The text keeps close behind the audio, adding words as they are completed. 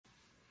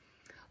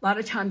A lot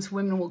of times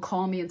women will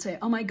call me and say,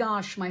 oh my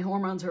gosh, my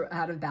hormones are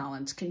out of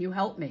balance. Can you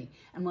help me?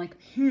 I'm like,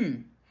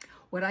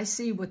 What I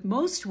see with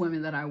most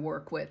women that I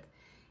work with,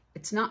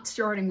 it's not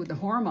starting with the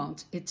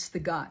hormones, it's the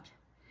gut.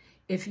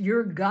 If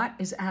your gut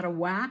is out of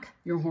whack,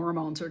 your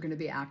hormones are going to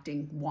be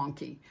acting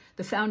wonky.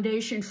 The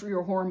foundation for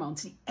your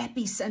hormones, the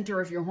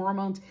epicenter of your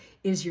hormones,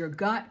 is your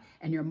gut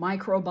and your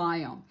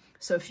microbiome.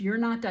 So if you're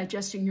not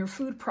digesting your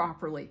food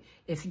properly,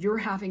 if you're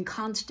having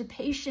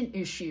constipation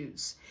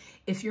issues,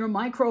 if your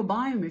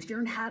microbiome, if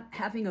you're not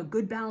having a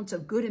good balance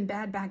of good and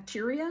bad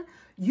bacteria,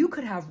 you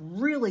could have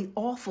really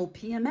awful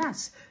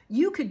PMS.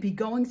 You could be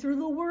going through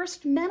the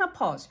worst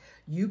menopause.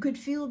 You could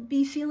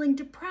be feeling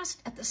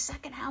depressed at the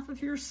second half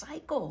of your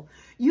cycle.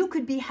 You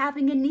could be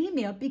having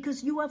anemia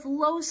because you have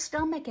low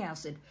stomach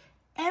acid.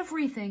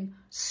 Everything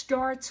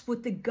starts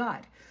with the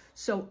gut.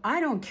 So I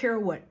don't care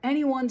what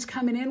anyone's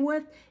coming in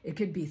with. It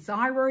could be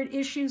thyroid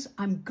issues.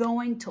 I'm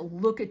going to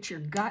look at your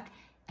gut,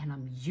 and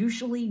I'm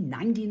usually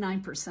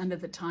 99%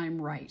 of the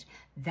time right.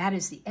 That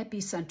is the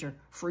epicenter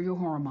for your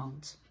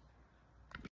hormones.